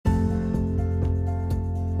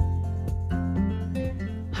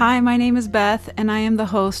Hi, my name is Beth, and I am the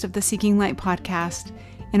host of the Seeking Light podcast.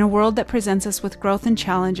 In a world that presents us with growth and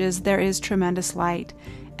challenges, there is tremendous light,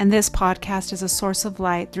 and this podcast is a source of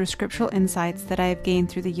light through scriptural insights that I have gained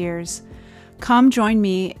through the years. Come join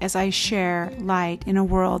me as I share light in a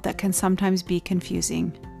world that can sometimes be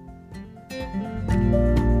confusing.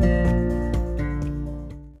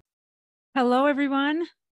 Hello, everyone.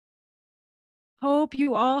 Hope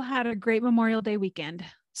you all had a great Memorial Day weekend.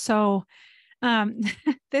 So,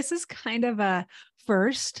 this is kind of a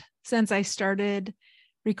first since I started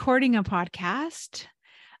recording a podcast.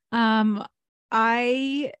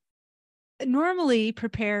 I normally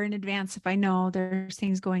prepare in advance if I know there's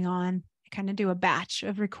things going on. I kind of do a batch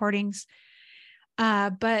of recordings,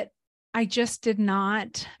 but I just did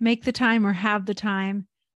not make the time or have the time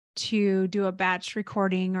to do a batch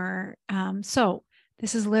recording so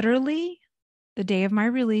this is literally the day of my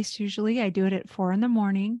release. Usually I do it at 4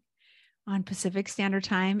 a.m. on Pacific Standard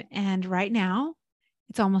Time. And right now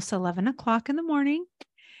it's almost 11 o'clock in the morning,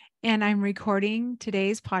 and I'm recording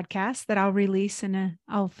today's podcast that I'll release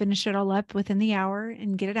I'll finish it all up within the hour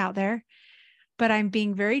and get it out there. But I'm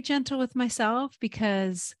being very gentle with myself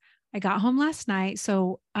because I got home last night.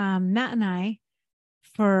 So Matt and I,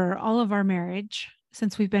 for all of our marriage,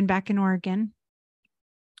 since we've been back in Oregon,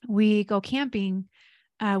 we go camping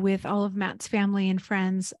with all of Matt's family and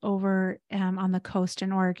friends over on the coast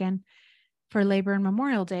in Oregon for Labor and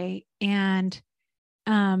Memorial Day. And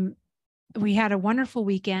we had a wonderful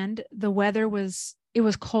weekend. The weather was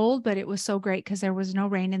cold, but it was so great because there was no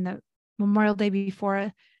rain. In the Memorial Day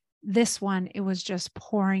before this one, it was just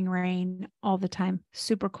pouring rain all the time,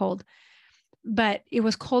 super cold. But it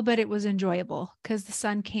was cold, but it was enjoyable because the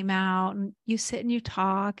sun came out and you sit and you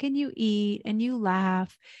talk and you eat and you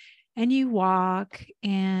laugh and you walk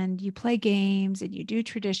and you play games and you do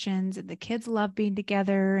traditions, and the kids love being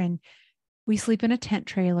together. And we sleep in a tent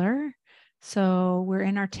trailer. So we're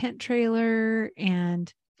in our tent trailer.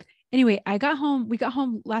 And anyway, we got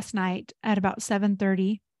home last night at about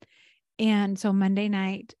 7:30. And so Monday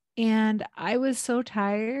night, and I was so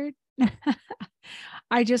tired.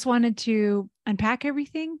 I just wanted to unpack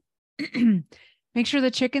everything, make sure the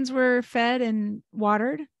chickens were fed and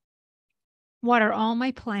water all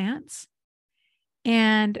my plants,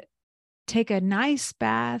 and take a nice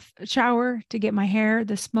shower to get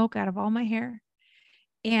the smoke out of all my hair,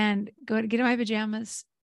 and go to get in my pajamas,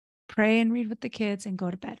 pray and read with the kids, and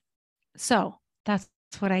go to bed. So that's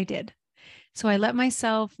what I did. So I let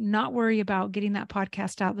myself not worry about getting that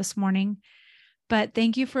podcast out this morning. But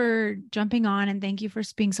thank you for jumping on, and thank you for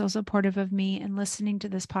being so supportive of me and listening to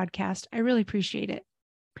this podcast. I really appreciate it.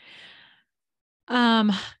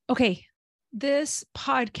 Okay. This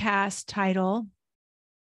podcast title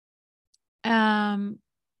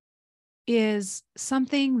is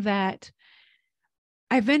something that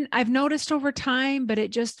I've noticed over time, but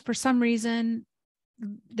it just, for some reason,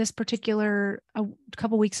 this particular a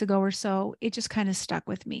couple weeks ago or so, it just kind of stuck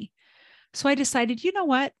with me. So I decided, you know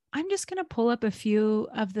what? I'm just going to pull up a few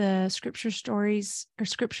of the scripture stories or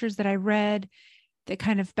scriptures that I read that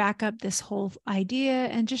kind of back up this whole idea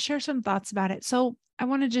and just share some thoughts about it. So I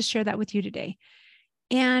want to just share that with you today.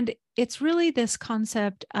 And it's really this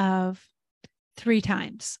concept of 3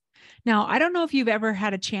 times. Now, I don't know if you've ever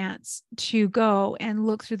had a chance to go and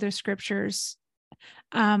look through the scriptures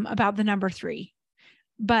about the number 3,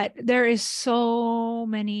 but there is so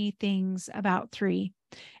many things about 3.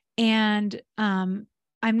 And I'm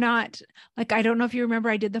not I don't know if you remember,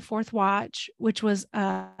 I did the 4th watch, which was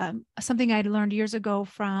something I learned years ago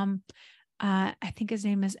from, I think his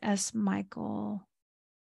name is S. Michael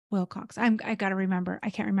Wilcox. I got to remember. I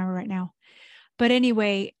can't remember right now. But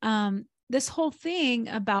anyway, this whole thing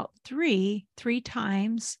about 3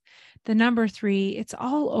 times, the number 3, it's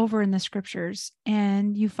all over in the scriptures,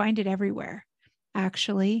 and you find it everywhere,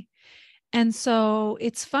 actually. And so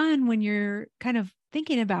it's fun when you're kind of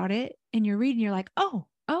thinking about it and you're reading, you're like, oh.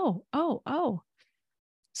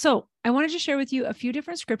 So I wanted to share with you a few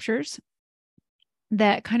different scriptures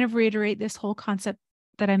that kind of reiterate this whole concept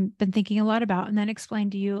that I've been thinking a lot about, and then explain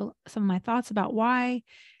to you some of my thoughts about why,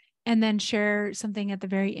 and then share something at the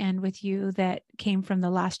very end with you that came from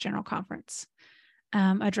the last General Conference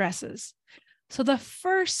addresses. So the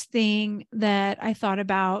first thing that I thought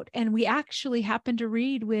about, and we actually happened to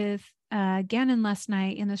read with Gannon last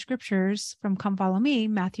night in the scriptures from Come Follow Me,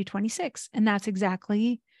 Matthew 26. And that's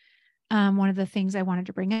exactly one of the things I wanted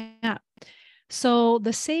to bring up. So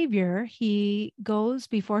the Savior, he goes,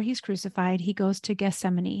 before he's crucified, he goes to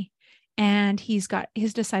Gethsemane, and his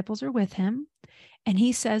disciples are with him. And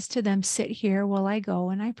he says to them, sit here while I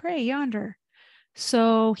go and I pray yonder.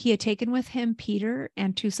 So he had taken with him Peter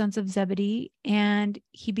and two sons of Zebedee, and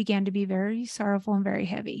he began to be very sorrowful and very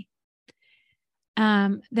heavy.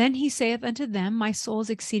 Then he saith unto them, my soul is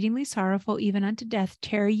exceedingly sorrowful, even unto death.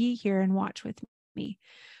 Tarry ye here and watch with me.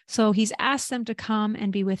 So he's asked them to come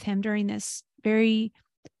and be with him during this very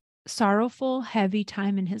sorrowful, heavy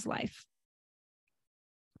time in his life.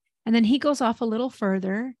 And then he goes off a little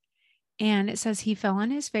further, and it says he fell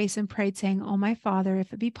on his face and prayed, saying, O my Father,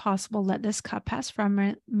 if it be possible, let this cup pass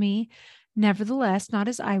from me. Nevertheless, not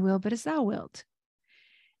as I will, but as thou wilt.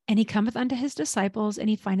 And he cometh unto his disciples, and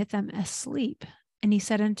he findeth them asleep. And he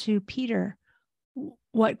said unto Peter,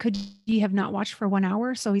 what, could ye have not watched for 1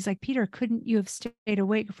 hour? So he's like, Peter, couldn't you have stayed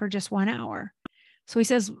awake for just 1 hour? So he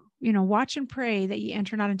says, watch and pray that ye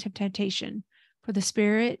enter not into temptation. For the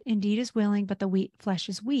spirit indeed is willing, but the flesh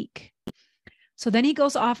is weak. So then he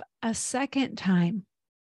goes off a second time,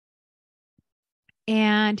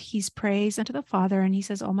 and he prays unto the Father, and he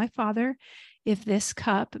says, O my Father, if this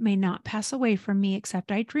cup may not pass away from me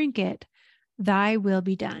except I drink it, thy will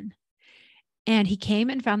be done. And he came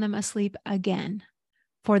and found them asleep again,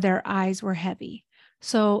 for their eyes were heavy.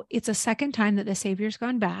 So it's a second time that the Savior's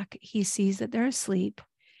gone back. He sees that they're asleep,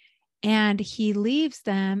 and he leaves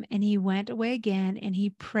them, and he went away again, and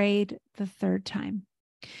he prayed the third time.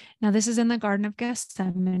 Now, this is in the Garden of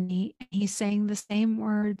Gethsemane. He's saying the same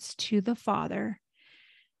words to the Father.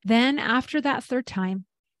 Then after that third time,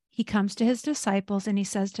 he comes to his disciples, and he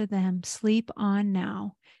says to them, sleep on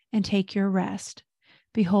now and take your rest.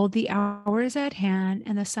 Behold, the hour is at hand,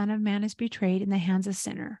 and the Son of Man is betrayed in the hands of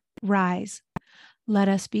sinner. Rise, let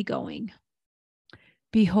us be going.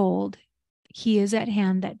 Behold, he is at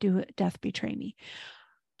hand that doth betray me.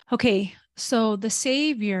 Okay, so the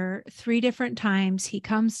Savior, 3 different times, he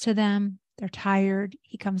comes to them, they're tired.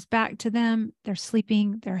 He comes back to them, they're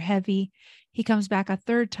sleeping, they're heavy. He comes back a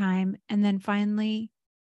third time, and then finally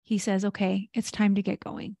he says, okay, it's time to get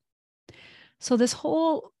going. So this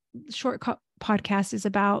whole short podcast is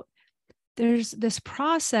about, there's this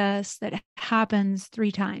process that happens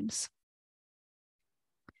 3 times.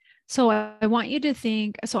 So I want you to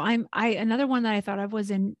think, so another one that I thought of was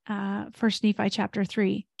in 1 Nephi chapter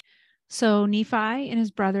 3. So Nephi and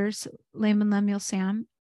his brothers, Laman, Lemuel, Sam,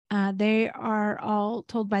 they are all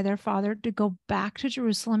told by their father to go back to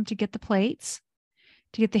Jerusalem to get the plates,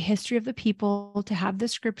 to get the history of the people, to have the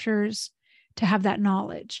scriptures, to have that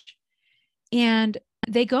knowledge. And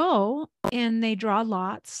they go and they draw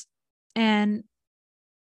lots, and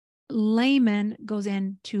Laman goes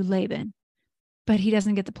in to Laban, but he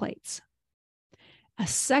doesn't get the plates. A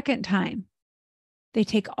second time, they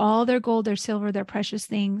take all their gold, their silver, their precious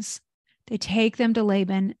things. They take them to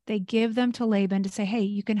Laban. They give them to Laban to say, hey,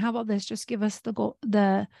 you can have all this. Just give us the gold,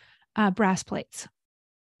 the brass plates.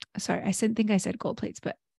 Sorry, I think I said gold plates,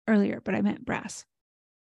 but earlier, but I meant brass.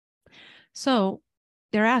 So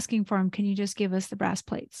they're asking for him, can you just give us the brass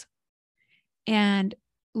plates? And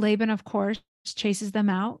Laban, of course, chases them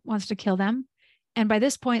out, wants to kill them. And by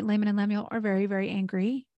this point, Laman and Lemuel are very, very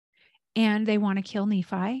angry, and they want to kill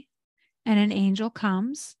Nephi. And an angel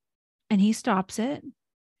comes and he stops it.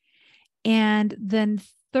 And then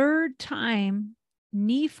third time,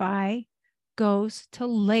 Nephi goes to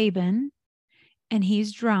Laban, and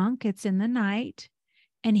he's drunk. It's in the night,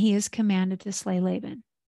 and he is commanded to slay Laban.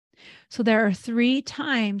 So there are 3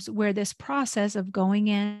 times where this process of going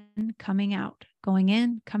in, coming out, going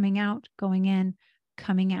in, coming out, going in,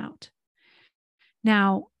 coming out.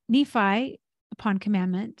 Now, Nephi, upon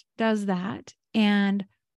commandment, does that, and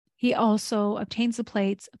he also obtains the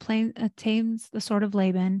plates, obtains the sword of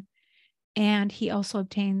Laban, and he also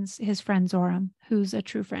obtains his friend Zoram, who's a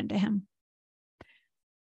true friend to him.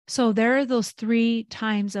 So there are those 3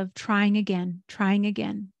 times of trying again, trying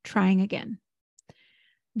again, trying again.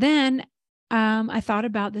 Then I thought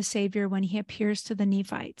about the Savior when he appears to the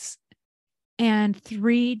Nephites, and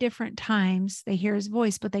 3 different times they hear his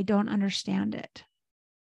voice, but they don't understand it.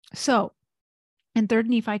 So in 3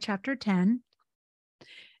 Nephi chapter 10,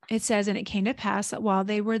 it says, and it came to pass that while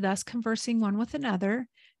they were thus conversing one with another,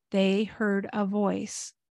 they heard a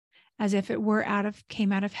voice as if it were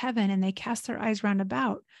came out of heaven, and they cast their eyes round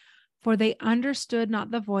about, for they understood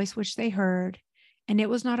not the voice which they heard. And it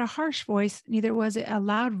was not a harsh voice, neither was it a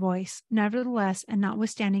loud voice. Nevertheless, and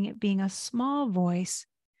notwithstanding it being a small voice,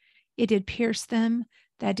 it did pierce them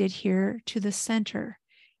that did hear to the center,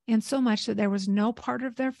 insomuch that there was no part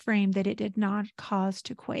of their frame that it did not cause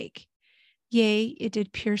to quake. Yea, it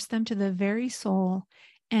did pierce them to the very soul,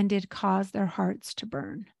 and did cause their hearts to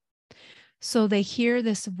burn. So they hear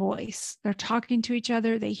this voice. They're talking to each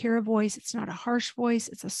other. They hear a voice. It's not a harsh voice.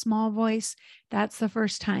 It's a small voice. That's the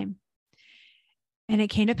first time. And it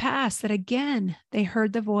came to pass that again they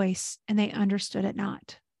heard the voice and they understood it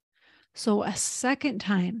not. So a second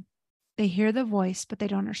time they hear the voice, but they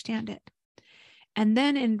don't understand it. And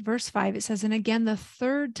then in verse 5, it says, and again the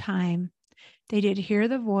third time they did hear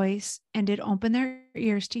the voice and did open their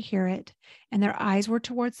ears to hear it, and their eyes were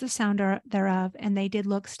towards the sound thereof, and they did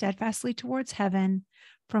look steadfastly towards heaven,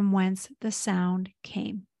 from whence the sound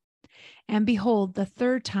came. And behold, the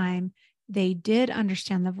third time they did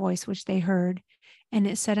understand the voice which they heard, and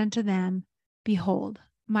it said unto them, behold,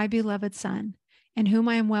 my beloved Son, in whom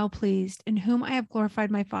I am well pleased, in whom I have glorified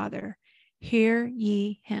my Father. Hear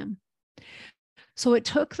ye him. So it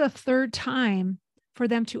took the third time for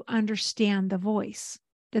them to understand the voice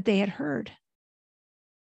that they had heard.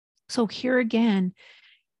 So here again,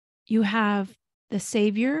 you have the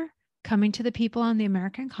Savior coming to the people on the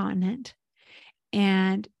American continent,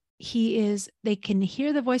 and they can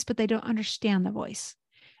hear the voice, but they don't understand the voice.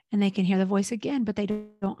 And they can hear the voice again, but they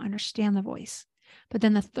don't understand the voice. But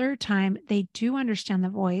then the third time, they do understand the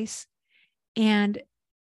voice, and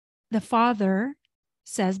the Father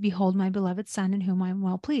says, behold, my beloved Son, in whom I am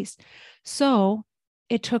well pleased. So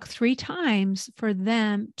it took 3 times for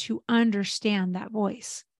them to understand that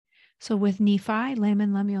voice. So with Nephi,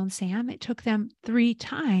 Laman, Lemuel, and Sam, it took them 3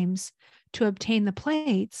 times to obtain the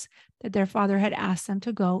plates that their father had asked them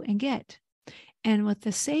to go and get. And with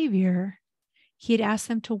the Savior, he had asked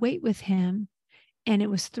them to wait with him. And it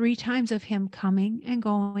was 3 times of him coming and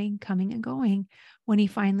going, when he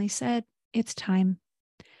finally said, it's time.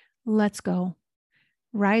 Let's go.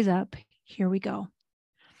 Rise up. Here we go.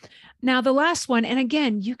 Now, the last one, and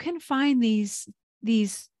again, you can find these,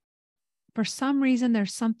 for some reason,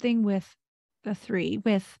 there's something with the 3,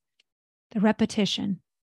 with the repetition.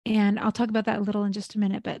 And I'll talk about that a little in just a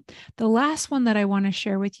minute. But the last one that I want to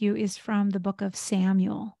share with you is from the book of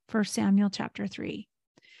Samuel, 1 Samuel chapter 3.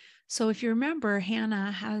 So if you remember,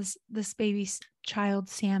 Hannah has this baby child,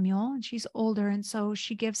 Samuel, and she's older. And so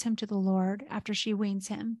she gives him to the Lord after she weans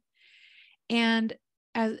him. And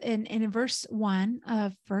in verse 1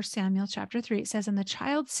 of 1 Samuel chapter 3, it says, and the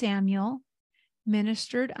child Samuel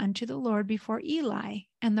ministered unto the Lord before Eli,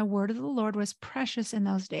 and the word of the Lord was precious in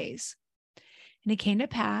those days. And it came to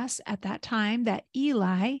pass at that time that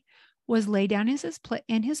Eli was laid down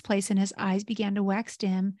in his place, and his eyes began to wax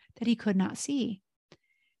dim, that he could not see.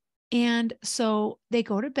 And so they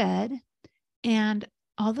go to bed, and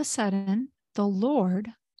all of a sudden the Lord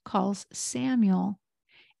calls Samuel,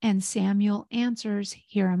 and Samuel answers,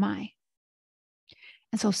 here am I.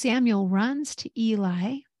 And so Samuel runs to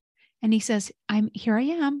Eli, and he says, here I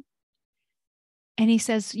am. And he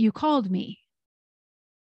says, you called me.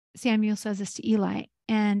 Samuel says this to Eli,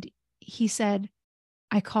 and he said,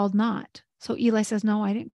 I called not. So Eli says, no,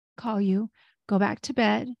 I didn't call you. Go back to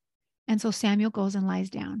bed. And so Samuel goes and lies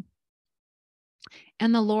down.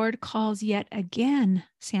 And the Lord calls yet again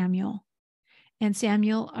Samuel. And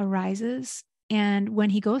Samuel arises. And when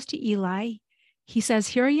he goes to Eli, he says,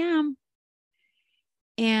 here I am.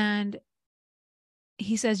 And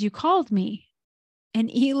he says, you called me.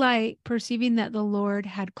 And Eli, perceiving that the Lord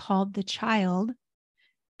had called the child,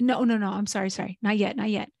 no, I'm sorry. Not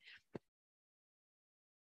yet.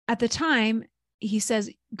 At the time, he says,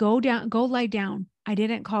 go lie down. I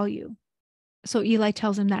didn't call you. So Eli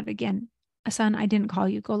tells him that again. Son, I didn't call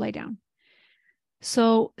you. Go lie down.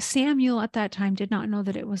 So Samuel at that time did not know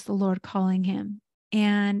that it was the Lord calling him.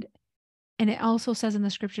 And it also says in the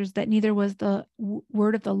scriptures that neither was the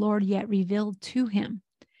word of the Lord yet revealed to him.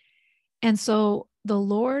 And so the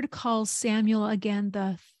Lord calls Samuel again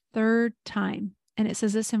the 3rd time. And it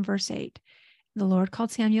says this in verse 8. The Lord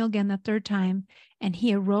called Samuel again the 3rd time, and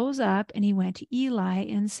he arose up and he went to Eli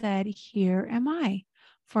and said, here am I,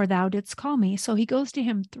 for thou didst call me. So he goes to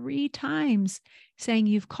him 3 times saying,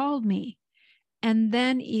 you've called me. And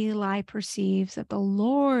then Eli perceives that the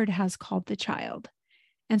Lord has called the child.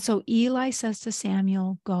 And so Eli says to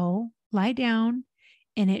Samuel, go, lie down,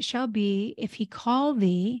 and it shall be, if he call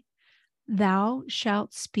thee, thou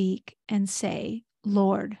shalt speak and say,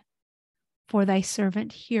 Lord, for thy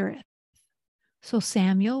servant heareth. So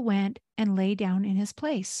Samuel went and lay down in his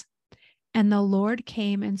place. And the Lord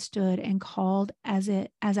came and stood and called as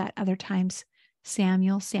at other times,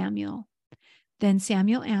 Samuel, Samuel. Then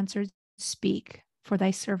Samuel answered, speak, for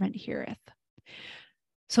thy servant heareth.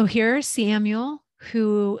 So here is Samuel,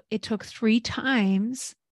 who it took 3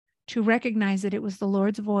 times to recognize that it was the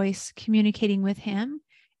Lord's voice communicating with him.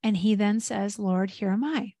 And he then says, Lord, here am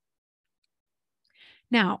I.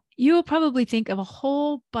 Now, you will probably think of a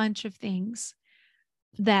whole bunch of things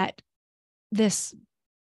that this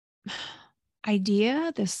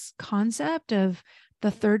idea, this concept of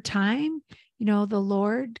the 3rd time, The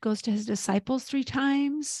Lord goes to his disciples 3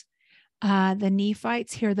 times. The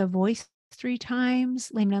Nephites hear the voice 3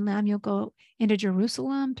 times. Lame and Samuel go into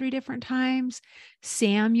Jerusalem 3 different times.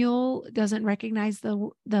 Samuel doesn't recognize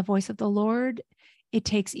the voice of the Lord. It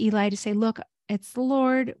takes Eli to say, look, it's the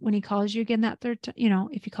Lord. When he calls you again that third time,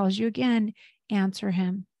 if he calls you again, answer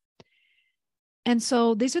him. And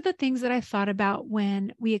so these are the things that I thought about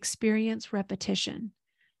when we experience repetition.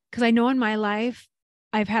 Because I know in my life,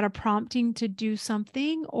 I've had a prompting to do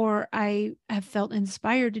something, or I have felt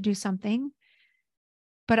inspired to do something,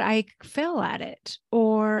 but I fail at it,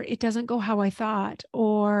 or it doesn't go how I thought,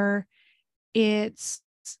 or I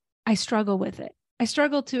struggle with it. I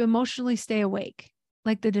struggle to emotionally stay awake,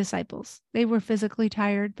 like the disciples. They were physically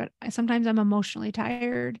tired, but sometimes I'm emotionally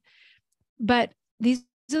tired. But these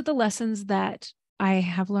are the lessons that I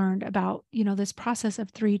have learned about, this process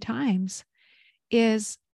of 3 times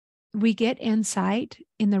is we get insight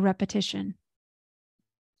in the repetition.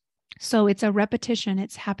 So it's a repetition.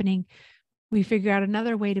 It's happening. We figure out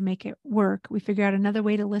another way to make it work. We figure out another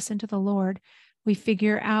way to listen to the Lord. We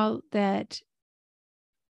figure out that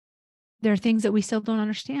there are things that we still don't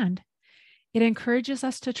understand. It encourages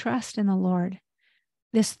us to trust in the Lord.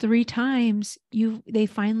 This 3 times, they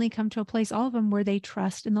finally come to a place, all of them, where they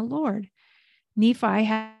trust in the Lord. Nephi,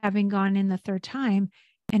 having gone in the 3rd time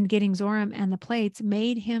and getting Zoram and the plates,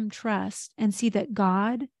 made him trust and see that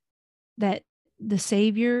God, that the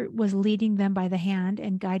Savior was leading them by the hand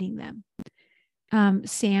and guiding them.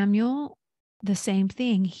 Samuel, the same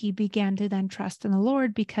thing. He began to then trust in the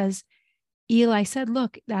Lord because Eli said,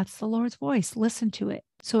 look, that's the Lord's voice. Listen to it.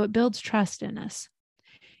 So it builds trust in us.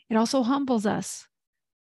 It also humbles us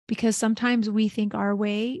because sometimes we think our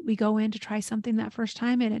way, we go in to try something that first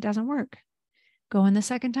time and it doesn't work. Go in the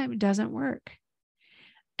second time, it doesn't work.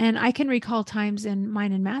 And I can recall times in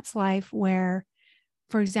mine and Matt's life where,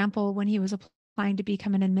 for example, when he was applying to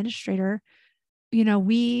become an administrator,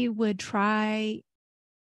 he would apply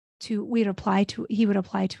to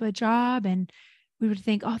a job and we would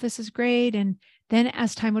think, oh, this is great. And then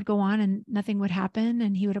as time would go on and nothing would happen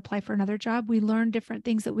and he would apply for another job, we learned different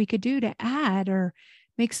things that we could do to add or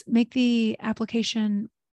make the application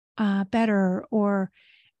better, or,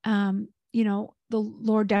 the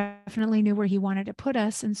Lord definitely knew where he wanted to put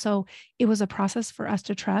us. And so it was a process for us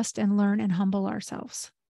to trust and learn and humble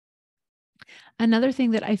ourselves. Another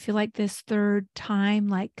thing that I feel like this 3rd time,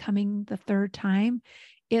 like coming the 3rd time,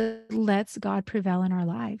 it lets God prevail in our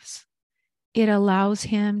lives. It allows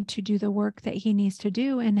him to do the work that he needs to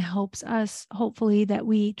do and helps us, hopefully, that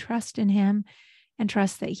we trust in him and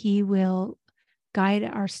trust that he will guide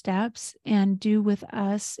our steps and do with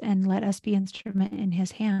us and let us be instrument in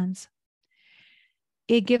his hands.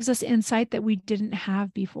 It gives us insight that we didn't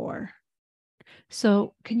have before.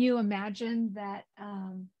 So can you imagine that?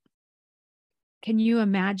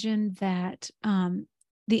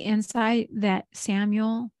 The insight that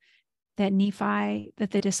Samuel, that Nephi,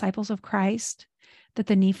 that the disciples of Christ, that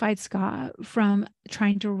the Nephites got from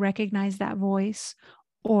trying to recognize that voice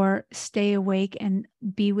or stay awake and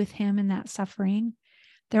be with him in that suffering?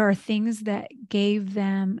 There are things that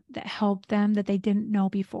helped them that they didn't know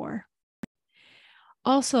before.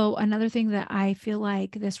 Also, another thing that I feel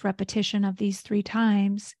like this repetition of these 3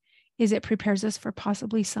 times is it prepares us for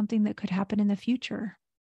possibly something that could happen in the future.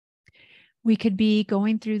 We could be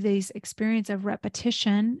going through this experience of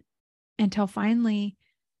repetition until finally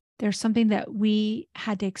there's something that we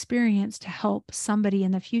had to experience to help somebody in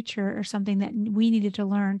the future, or something that we needed to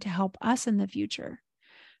learn to help us in the future.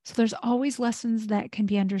 So there's always lessons that can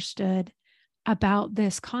be understood about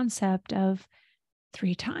this concept of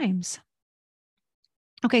 3 times.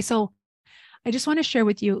 Okay, so I just want to share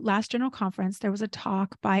with you, last General Conference, there was a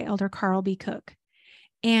talk by Elder Carl B. Cook,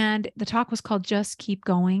 and the talk was called Just Keep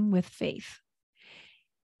Going with Faith.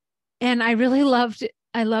 And I really loved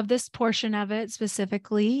this portion of it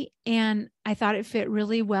specifically, and I thought it fit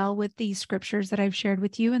really well with these scriptures that I've shared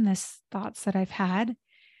with you and this thoughts that I've had.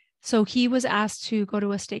 So he was asked to go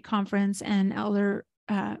to a state conference, and Elder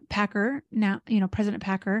Packer, now, President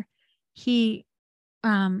Packer, he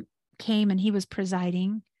came and he was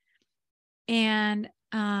presiding. And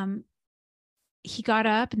he got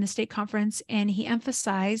up in the state conference and he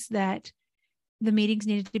emphasized that the meetings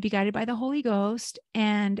needed to be guided by the Holy Ghost.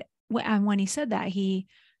 And when he said that, he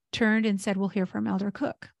turned and said, we'll hear from Elder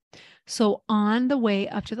Cook. So on the way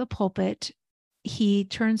up to the pulpit, he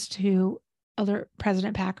turns to Elder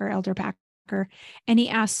Packer, and he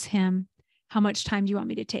asks him, how much time do you want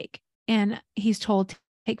me to take? And he's told,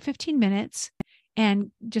 take 15 minutes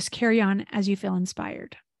and just carry on as you feel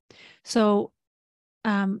inspired. So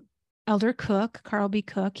Elder Cook, Carl B.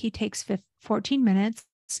 Cook, he takes 14 minutes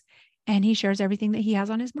and he shares everything that he has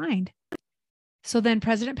on his mind. So then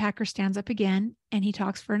President Packer stands up again and he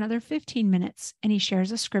talks for another 15 minutes and he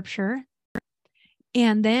shares a scripture.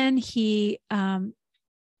 And then he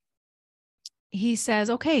says,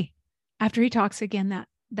 okay, after he talks again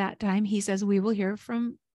that time, he says, we will hear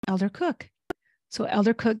from Elder Cook. So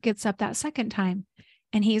Elder Cook gets up that second time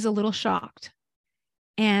and he's a little shocked.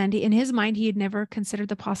 And in his mind, he had never considered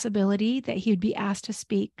the possibility that he would be asked to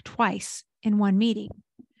speak twice in one meeting.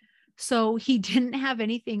 So he didn't have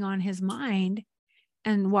anything on his mind.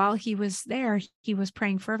 And while he was there, he was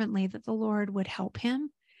praying fervently that the Lord would help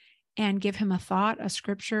him and give him a thought, a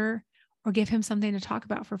scripture, or give him something to talk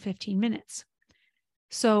about for 15 minutes.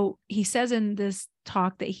 So he says in this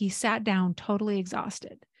talk that he sat down totally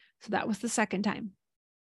exhausted. So that was the second time.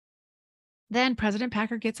 Then President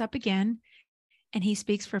Packer gets up again and he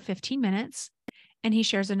speaks for 15 minutes and he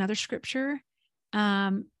shares another scripture.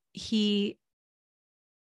 He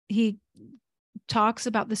talks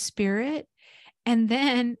about the Spirit. And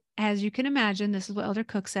then, as you can imagine, this is what Elder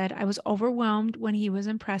Cook said, I was overwhelmed when he was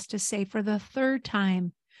impressed to say for the third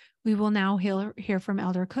time, we will now hear from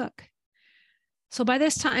Elder Cook. So by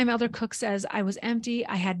this time, Elder Cook says, I was empty.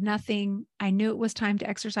 I had nothing. I knew it was time to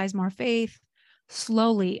exercise more faith.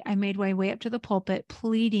 Slowly, I made my way up to the pulpit,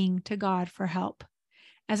 pleading to God for help.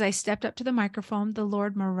 As I stepped up to the microphone, the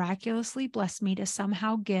Lord miraculously blessed me to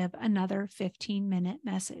somehow give another 15-minute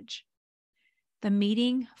message. The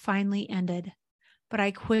meeting finally ended, but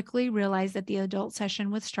I quickly realized that the adult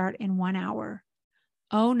session would start in 1 hour.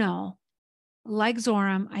 Oh no. Like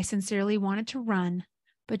Zoram, I sincerely wanted to run,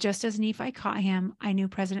 but just as Nephi caught him, I knew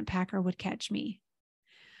President Packer would catch me.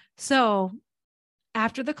 So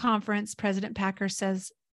after the conference, President Packer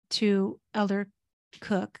says to Elder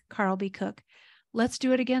Cook, Carl B. Cook, let's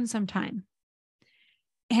do it again sometime.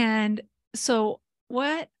 And so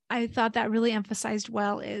what I thought that really emphasized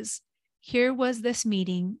well is here was this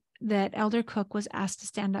meeting that Elder Cook was asked to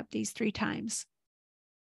stand up these 3 times.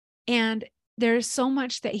 And there's so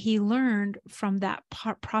much that he learned from that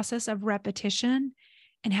process of repetition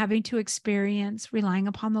and having to experience relying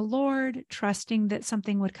upon the Lord, trusting that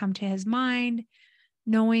something would come to his mind,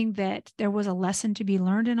 knowing that there was a lesson to be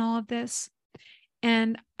learned in all of this.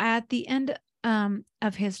 And at the end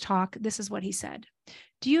of his talk, this is what he said.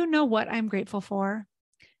 Do you know what I'm grateful for?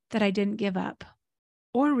 That I didn't give up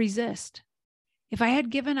or resist. If I had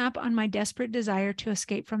given up on my desperate desire to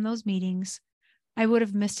escape from those meetings, I would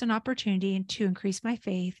have missed an opportunity to increase my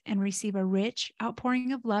faith and receive a rich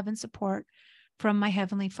outpouring of love and support from my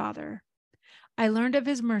Heavenly Father. I learned of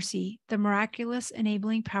his mercy, the miraculous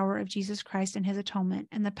enabling power of Jesus Christ and his atonement,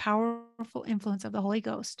 and the powerful influence of the Holy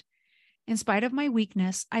Ghost. In spite of my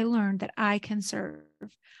weakness, I learned that I can serve.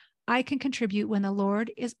 I can contribute when the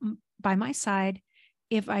Lord is by my side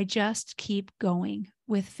if I just keep going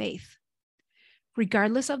with faith.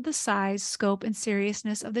 Regardless of the size, scope, and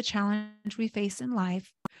seriousness of the challenge we face in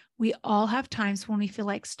life, we all have times when we feel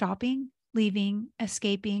like stopping, leaving,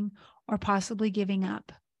 escaping, or possibly giving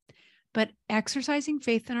up. But exercising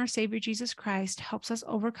faith in our Savior Jesus Christ helps us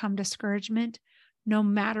overcome discouragement no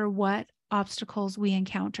matter what obstacles we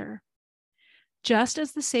encounter. Just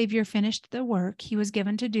as the Savior finished the work he was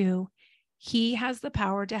given to do, he has the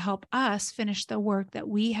power to help us finish the work that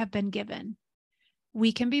we have been given.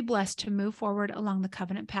 We can be blessed to move forward along the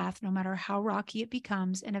covenant path, no matter how rocky it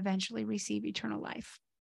becomes, and eventually receive eternal life.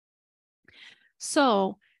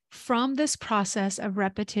 So, from this process of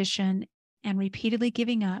repetition and repeatedly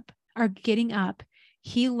getting up,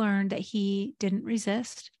 he learned that he didn't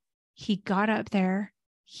resist. He got up there.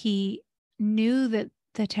 He knew that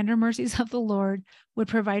the tender mercies of the Lord would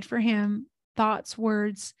provide for him thoughts,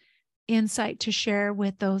 words, insight to share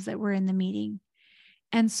with those that were in the meeting.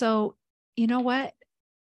 And so, you know what?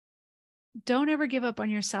 Don't ever give up on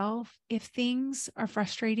yourself. If things are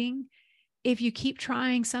frustrating, if you keep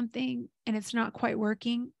trying something and it's not quite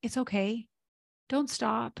working, it's okay. Don't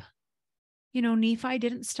stop. You know, Nephi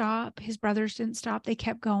didn't stop. His brothers didn't stop. They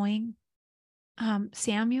kept going.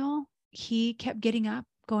 Samuel, he kept getting up,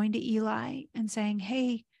 going to Eli and saying,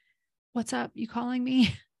 hey, what's up? You calling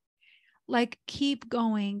me? Like, keep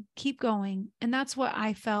going, keep going. And that's what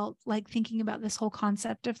I felt like thinking about this whole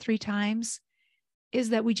concept of 3 times, is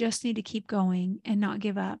that we just need to keep going and not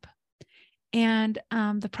give up. And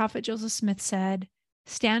the prophet Joseph Smith said,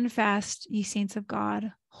 stand fast, ye saints of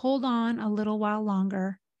God, hold on a little while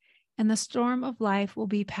longer, and the storm of life will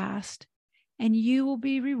be past, and you will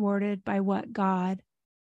be rewarded by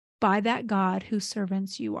that God whose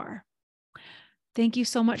servants you are. Thank you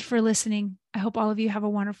so much for listening. I hope all of you have a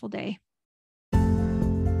wonderful day.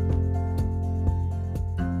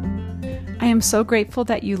 I am so grateful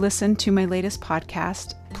that you listened to my latest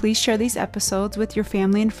podcast. please share these episodes with your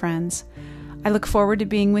family and friends. I look forward to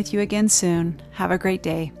being with you again soon. Have a great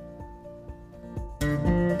day.